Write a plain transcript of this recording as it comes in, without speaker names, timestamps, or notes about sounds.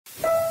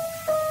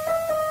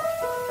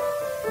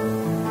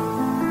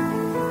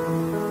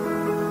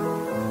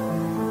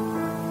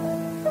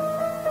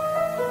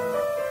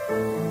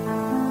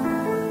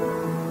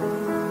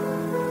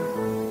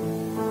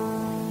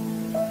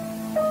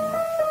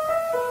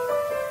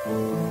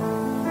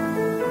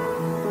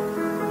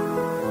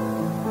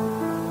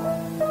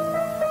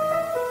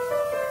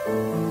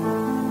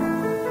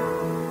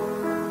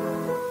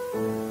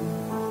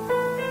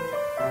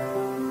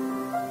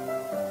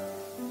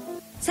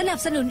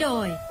นับสนุนโด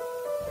ย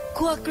ค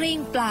รัวกลิ้ง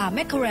ปลาแม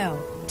คเคอเรล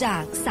จา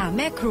ก3แ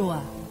ม่ครัว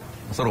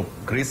สรุป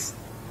คริส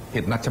ผิ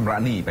ดนัดชำระ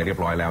หนี้ไปเรียบ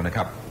ร้อยแล้วนะค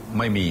รับ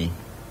ไม่มี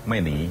ไม่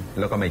หนี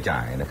แล้วก็ไม่จ่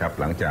ายนะครับ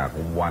หลังจาก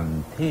วัน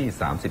ที่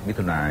30มิ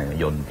ถุนา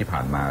ยนที่ผ่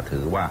านมาถื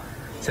อว่า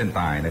เส้นต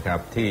ายนะครับ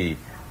ที่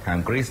ทาง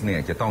กรีซเนี่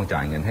ยจะต้องจ่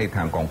ายเงินให้ท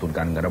างกองทุนก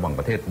ารเงินระหว่าง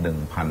ประเทศ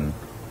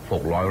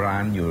 1,600 ล้า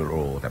นยูโร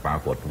แต่ปรา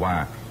กฏว่า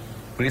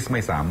กรีซไ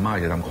ม่สามารถ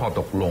จะทำข้อ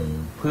ตกลง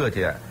เพื่อจ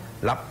ะ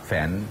รับแผ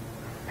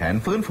น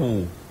ฟื้นฟู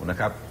นะ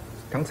ครับ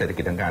ทั้งเศรษฐ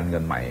กิจทางการเงิ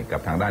นใหม่กั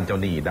บทางด้านเจ้า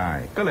หนี้ได้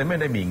ก็เลยไม่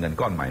ได้มีเงิน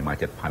ก้อนใหม่มา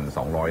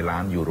 7,200 ล้า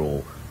นยูโร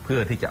เพื่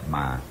อที่จะม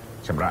า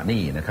ชำระห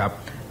นี้นะครับ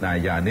นาย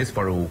ยานิสฟ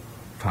ารู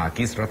ฟา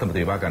กิสรัฐมนต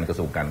รีว่าการกระ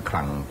ทรวงการค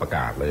ลังประก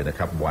าศเลยนะค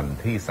รับวัน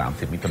ที่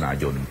30มิถุนา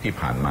ยนที่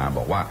ผ่านมาบ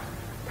อกว่า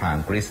ทาง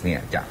กรีซเนี่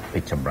ยจะปิ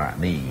ดชำระ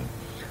หนี้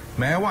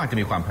แม้ว่าจะ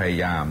มีความพย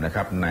ายามนะค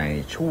รับใน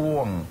ช่ว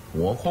ง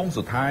หัวโค้ง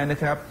สุดท้ายนะ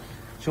ครับ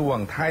ช่วง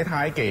ท้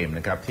ายเกมน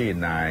ะครับที่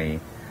นาย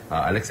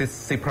อเล็กซิส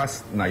ซิปรัส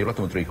นายกรัฐ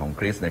มนตรีของ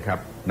กรีซนะครับ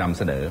นำ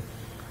เสนอ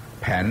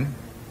แผน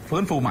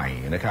ฟื้นฟูใหม่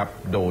นะครับ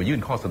โดยยื่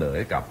นข้อเสนอใ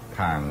ห้กับ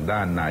ทางด้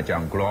านนายจั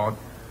งกรอด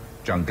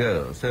จังเกอ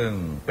ร์ซึ่ง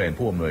เป็น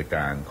ผู้อำนวยก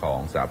ารของ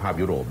สหภาพ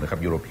ยุโรปนะครับ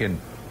European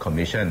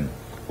Commission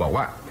บอก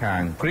ว่าทา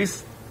งกรีซ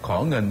ขอ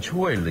เงิน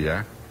ช่วยเหลือ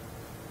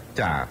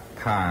จาก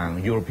ทาง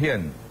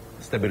European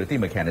Stability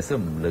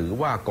Mechanism หรือ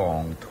ว่ากอ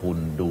งทุน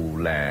ดู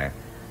แล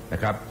นะ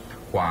ครับ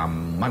ความ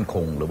มั่นค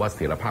งหรือว่าเส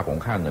ถียรภาพของ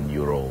ค่าเงิน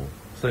ยูโร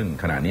ซึ่ง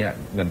ขณะนี้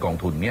เงินกอง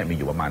ทุนนี้มี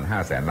อยู่ประมาณ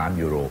 500,000 ล้าน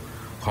ยูโร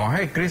ขอใ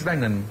ห้กรีซได้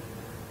เงิน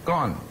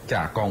ก้อนจ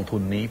ากกองทุ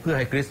นนี้เพื่อใ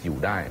ห้กรีซอยู่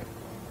ได้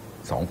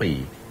2ปี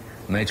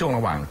ในช่วงร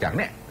ะหว่างจากเ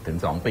นี้ยถึง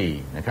2ปี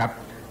นะครับ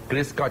ก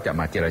รีซก็จะ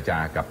มาเจรจา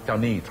กับเจ้า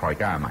หนี้ทรอย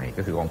ก้าใหม่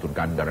ก็คือกองทุน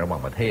การเงินระหว่า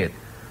งประเทศ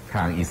ท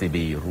าง ECB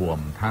รวม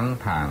ทั้ง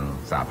ทาง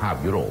สหภาพ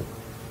ยุโรป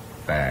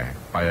แต่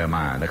ไปม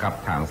านะครับ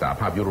ทางสห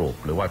ภาพยุโรป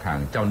หรือว่าทาง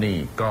เจ้าหนี้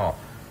ก็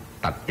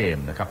ตัดเกม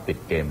นะครับปิด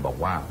เกมบอก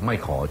ว่าไม่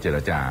ขอเจร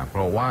จาเพ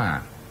ราะว่า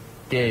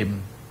เกม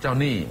เจ้า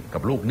หนี้กั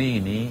บลูกหนี้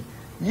นี้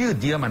ยืด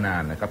เยื้อมานา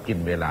นนะครับกิน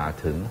เวลา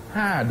ถึง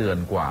5เดือน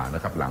กว่าน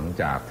ะครับหลัง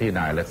จากที่น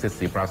ายอเล็กซิส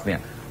ซิปรัสเนี่ย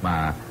มา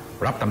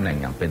รับตำแหน่ง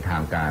อย่างเป็นทา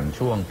งการ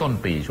ช่วงต้น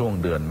ปีช่วง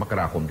เดือนมก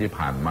ราคมที่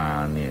ผ่านมา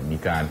เนี่ยมี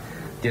การ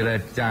เจร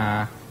จา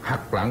หั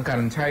กหลังกัน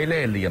ใช้เ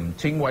ล่ห์เหลี่ยม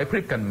ชิงไหวพริ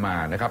บกันมา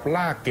นะครับล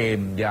ากเกม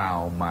ยาว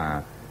มา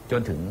จ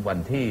นถึงวัน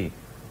ที่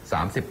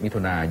30มิ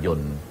ถุนายน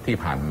ที่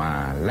ผ่านมา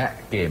และ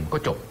เกมก็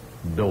จบ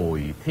โดย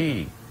ที่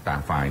ต่า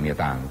งฝ่ายเนี่ย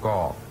ต่างก็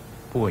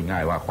พูดง่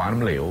ายว่าคว้าน้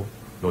ำเหลว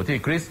โดยที่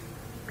กรีซ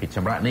ผิดช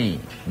ำระหนี้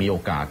มีโอ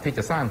กาสที่จ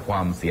ะสร้างคว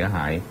ามเสียห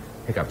าย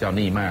ให้กับเจ้าห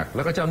นี้มากแ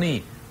ล้วก็เจ้าหนี้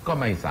ก็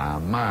ไม่สา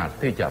มารถ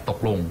ที่จะตก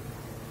ลง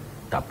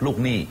กับลูก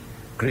หนี้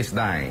กรีซ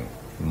ได้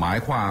หมาย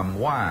ความ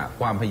ว่า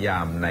ความพยายา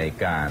มใน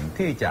การ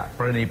ที่จะป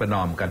ระนีประน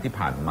อมกันที่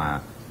ผ่านมา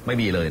ไม่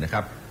มีเลยนะค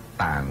รับ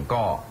ต่าง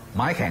ก็ไ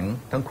ม้แข็ง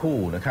ทั้งคู่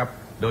นะครับ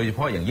โดยเฉพ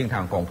าะอย่างยิ่งท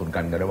างกองทุนก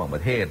ารเงินระหว่างปร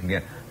ะเทศเนี่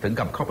ยถึง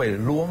กับเข้าไป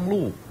ล้วง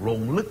ลูกล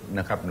งลึก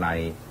นะครับใน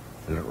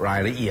ราย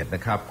ละเอียดน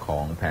ะครับขอ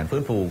งแผนฟื้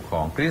นฟูข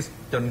องกรีซ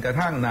จนกระ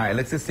ทั่งนายอเ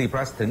ล็กซิสซิป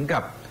รัสถึง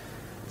กับ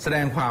แสด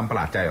งความประห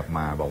ลาดใจออกม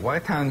าบอกว่า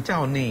ทางเจ้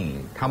าหนี้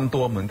ทำ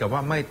ตัวเหมือนกับว่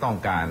าไม่ต้อง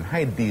การให้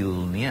ดีล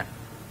นี้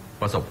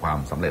ประสบความ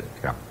สำเร็จ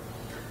ครับ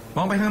ม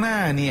องไปข้างหน้า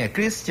เนี่ยก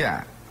รีซจะ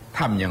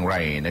ทำอย่างไร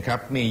นะครับ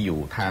มีอยู่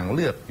ทางเ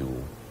ลือกอยู่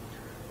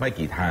ไม่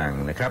กี่ทาง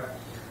นะครับ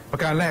ปร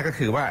ะการแรกก็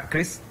คือว่าก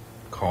รีซ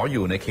ขออ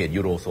ยู่ในเขต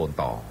ยูโรโซน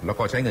ต่อแล้ว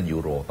ก็ใช้เงินยู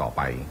โรต่อไ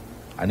ป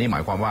อันนี้หม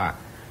ายความว่า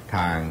ท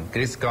างก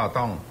รีซก็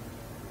ต้อง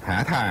หา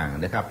ทาง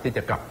นะครับที่จ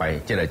ะกลับไป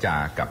เจรจา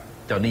กับ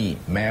เจ้าหนี้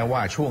แม้ว่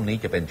าช่วงนี้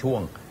จะเป็นช่ว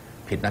ง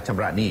ผิดนัดช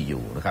ำระหนี้อ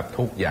ยู่นะครับ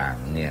ทุกอย่าง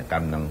เนี่ยก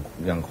ำลัง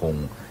ยังคง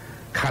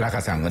คาราค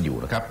าซังกันอยู่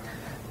นะครับ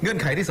เงื่อน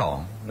ไขที่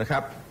2นะครั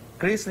บ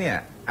กรีซเนี่ย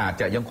อาจ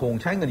จะยังคง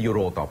ใช้เงินยูโร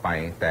ต่อไป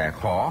แต่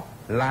ขอ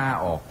ลา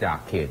ออกจาก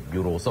เขต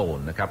ยูโรโซน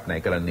นะครับใน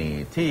กรณี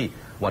ที่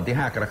วันที่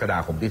5กรกฎา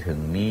คมที่ถึง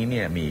นี้เ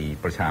นี่ยมี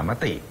ประชาม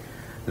ติ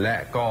และ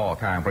ก็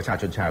ทางประชา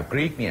ชนชาวก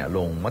รีกเนี่ยล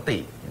งมติ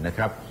นะค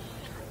รับ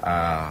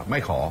ไม่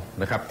ขอ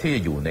นะครับที่จ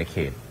ะอยู่ในเข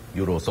ต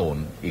ยูโรโซน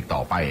อีกต่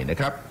อไปนะ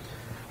ครับ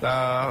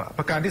ป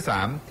ระการที่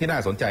3ที่น่า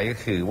สนใจก็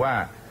คือว่า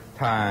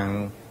ทาง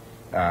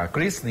ก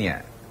รีซเนี่ย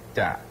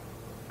จะ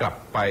กลับ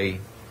ไป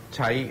ใ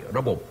ช้ร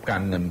ะบบกา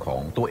รเงินขอ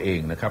งตัวเอง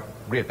นะครับ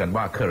เรียกกัน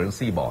ว่า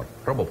currency board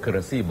ระบบ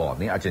currency board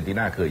นี้อาร์เจนติน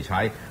าเคยใช้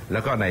แล้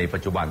วก็ในปั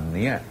จจุบัน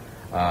นี้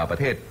ประ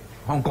เทศ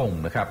ฮ่องกง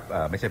นะครับ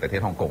ไม่ใช่ประเท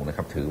ศฮ่องกงนะค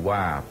รับถือว่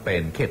าเป็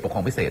นเขตปกคร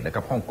องพิเศษนะค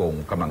รับฮ่องกง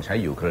กำลังใช้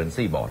อยู่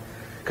currency board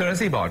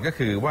currency board ก็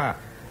คือว่า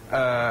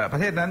ประ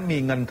เทศนั้นมี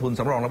เงินทุนส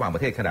ำรองระหว่างปร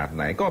ะเทศขนาดไ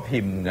หนก็พิ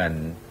มพ์เงิน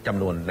จ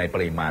ำนวนในป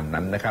ริมาณ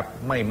นั้นนะครับ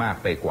ไม่มาก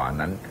ไปกว่า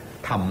นั้น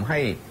ทำให้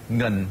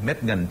เงินเม็ด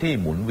เงินที่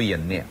หมุนเวียน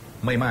เนี่ย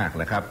ไม่มาก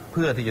นะครับเ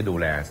พื่อที่จะดู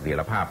แลเสถีย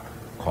รภาพ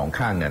ของ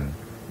ค่าเงิน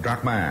ดรัก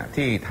มา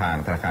ที่ทาง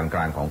ธนาคารกล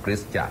างของกรี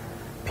ซจะ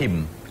พิม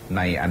พ์ใ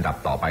นอันดับ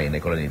ต่อไปใน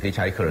กรณีที่ใ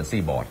ช้ currency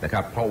board นะค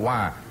รับเพราะว่า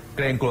เ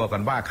กรงกลัวกั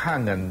นว่าค่า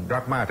เงินดรั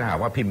กมาถ้าหาก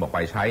ว่าพิมพ์ออกไป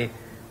ใช้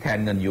แทน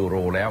เงินยูโร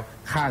แล้ว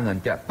ค่าเงิน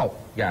จะตก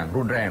อย่าง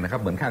รุนแรงนะครั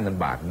บเหมือนค่าเงิน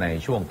บาทใน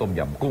ช่วงต้ม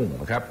ยำกุ้ง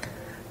นะครับ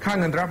ค่า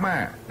เงินดรักมา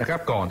นะครับ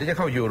ก่อนที่จะเ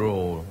ข้ายูโร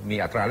มี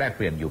อัตราแลกเ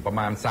ปลี่ยนอยู่ประ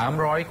มาณ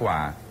300กว่า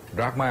ด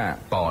รักมา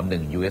ต่อ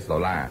1 US ดอ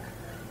ลลาร์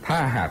ถ้า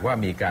หากว่า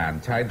มีการ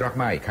ใช้ดรัก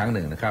มาอีกครั้งห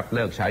นึ่งนะครับเ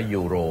ลิกใช้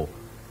ยูโร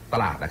ต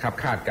ลาดนะครับ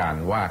คาดการ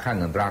ณ์ว่าค่า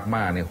เงินดราร์กม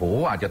าเนี่ยโห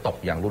อาจจะตก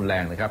อย่างรุนแร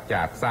งนะครับจ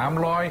าก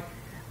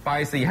300ไป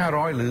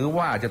400-500หรือ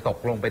ว่าจะตก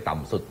ลงไปต่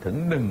ำสุดถึง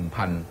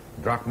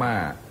 1,000 ดราร์กมา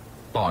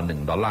ต่อ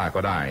$1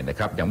ก็ได้นะค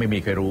รับยังไม่มี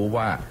ใครรู้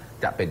ว่า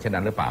จะเป็นเช่น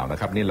นั้นหรือเปล่านะ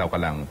ครับนี่เราก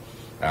ำลัง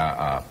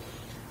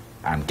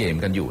อ่านเกม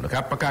กันอยู่นะค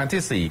รับประการ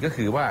ที่4ก็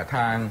คือว่าท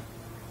าง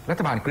รั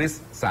ฐบาลกรีซ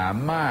สา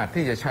มารถ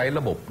ที่จะใช้ร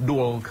ะบบ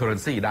dual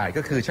currency ได้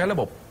ก็คือใช้ระ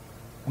บบ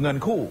เงิน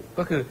คู่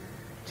ก็คือ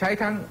ใช้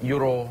ทั้งยู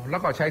โรแล้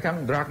วก็ใช้ทั้ง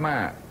ดราร์กมา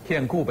เคี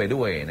ยงคู่ไป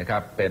ด้วยนะครั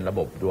บเป็นระบ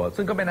บดัว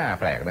ซึ่งก็ไม่น่า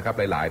แปลกนะครับ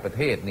หลายๆประเ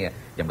ทศเนี่ย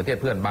อย่างประเทศ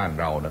เพื่อนบ้าน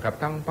เรานะครับ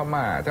ทั้งพ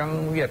ม่าทั้ง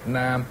เวียดน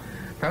าม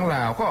ทั้งล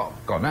าวก็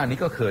ก่อนหน้านี้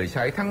ก็เคยใ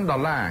ช้ทั้งดอ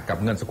ลลาร์กับ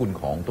เงินสกุล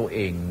ของตัวเอ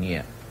งเนี่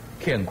ย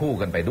เคียงคู่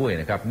กันไปด้วย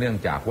นะครับเนื่อง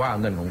จากว่า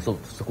เงินของ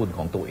สกุลข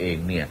องตัวเอง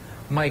เนี่ย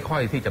ไม่ค่อ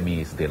ยที่จะมี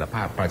เสถียรภ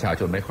าพประชา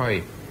ชนไม่ค่อย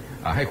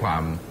ให้ควา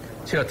ม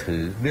เชื่อถื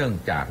อเนื่อง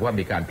จากว่า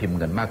มีการพิมพ์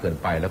เงินมากเกิน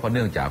ไปแล้วก็เ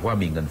นื่องจากว่า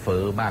มีเงินเฟ้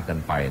อมากเกิ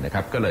นไปนะค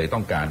รับก็เลยต้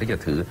องการที่จะ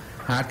ถือ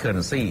hard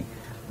currency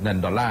เงิน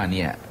ดอลลาร์เ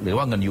นี่ยหรือ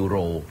ว่าเงินยูโร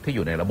ที่อ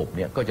ยู่ในระบบเ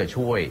นี่ยก็จะ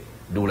ช่วย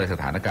ดูแลส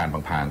ถานการณ์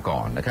พางๆก่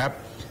อนนะครับ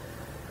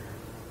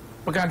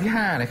ประการที่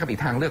5นะครับอีก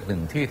ทางเลือกหนึ่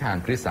งที่ทาง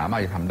กรีซสามาร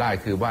ถจะทำได้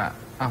คือว่า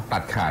ตั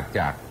ดขาด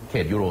จากเข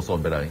ตยูโรโซ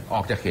นไปเลยอ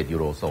อกจากเขตยู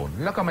โรโซน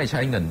แล้วก็ไม่ใ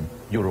ช้เงิน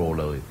ยูโร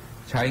เลย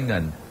ใช้เงิ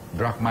น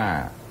ดราร์กมา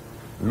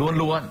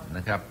ล้วนๆน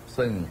ะครับ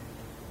ซึ่ง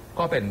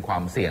ก็เป็นควา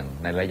มเสี่ยง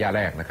ในระยะแ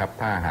รกนะครับ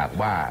ถ้าหาก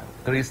ว่า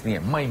กรีซเนี่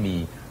ยไม่มี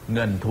เ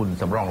งินทุน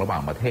สำรองระหว่า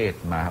งประเทศ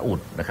มาอุ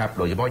ดนะครับโ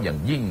ดยเฉพาะอย่าง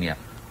ยิ่งเนี่ย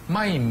ไ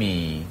ม่มี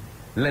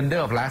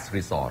lender of last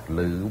resort ห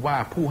รือว่า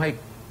ผู้ให้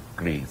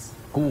กรีซ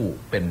กู้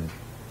เป็น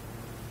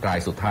ราย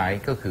สุดท้าย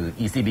ก็คือ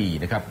ECB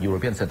นะครับ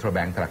European Central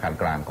Bank ธนาคาร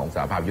กลางของส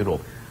หภาพยุโรป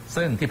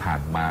ซึ่งที่ผ่า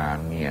นมา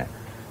เนี่ย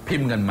พิ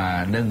มพ์เงินมา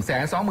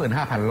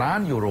 125,000 ล้า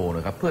นยูโรน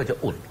ะครับเพื่อจะ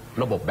อุด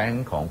ระบบแบง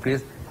ก์ของกรี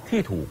ซที่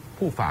ถูก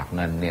ผู้ฝากเ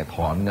งินเนี่ยถ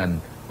อนเงิน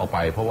ออกไป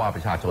เพราะว่าป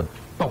ระชาชน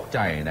ตกใจ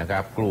นะครั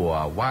บกลัว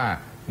ว่า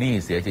หนี้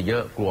เสียจะเยอ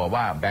ะกลัว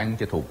ว่าแบงก์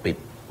จะถูกปิด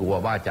กลัว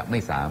ว่าจะไม่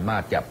สามาร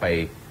ถจะไป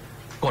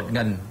กดเ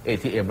งิน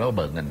ATM แล้วเ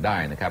บิกเงินได้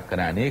นะครับข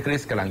ณะนี้กรี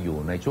ซกำลังอยู่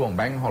ในช่วงแ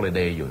บงก์ฮอลิเด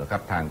ย์อยู่นะครั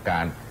บทางกา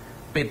ร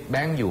ปิดแบ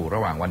งก์อยู่ร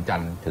ะหว่างวันจั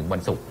นทร์ถึงวั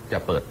นศุกร์จะ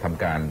เปิดท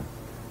ำการ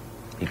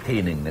อีกที่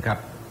หนึ่งนะครับ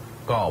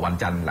ก็วัน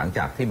จันทร์หลังจ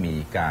ากที่มี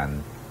การ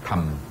ท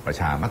ำประ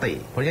ชามติ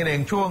เพราะฉะนั้นเอ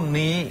งช่วง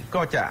นี้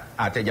ก็จะ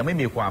อาจจะยังไม่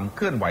มีความเค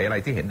ลื่อนไหวอะไร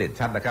ที่เห็นเด่น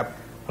ชัดนะครับ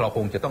เราค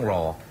งจะต้องร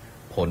อ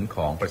ผลข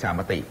องประชา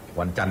มติ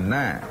วันจันทร์ห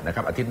น้านะค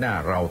รับอาทิตย์หน้า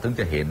เราถึง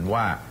จะเห็น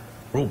ว่า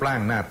รูปร่า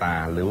งหน้าตา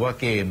หรือว่า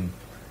เกม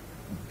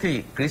ที่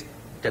กรีซ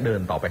จะเดิ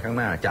นต่อไปข้าง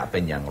หน้าจะเป็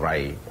นอย่างไร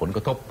ผลก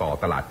ระทบต่อ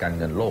ตลาดการ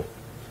เงินโลก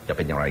จะเ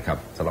ป็นอย่างไรครับ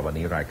สำหรับวัน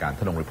นี้รายการ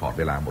ธนงรีพอร์ต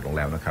เวลาหมดลงแ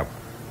ล้วนะครับ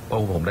พ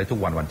บผมได้ทุก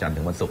วันจันทร์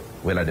ถึงวันศุกร์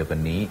เวลาเดียวกัน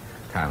นี้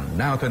ทาง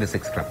Now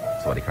 26 ครับ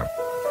สวัสดีครั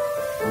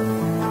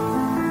บ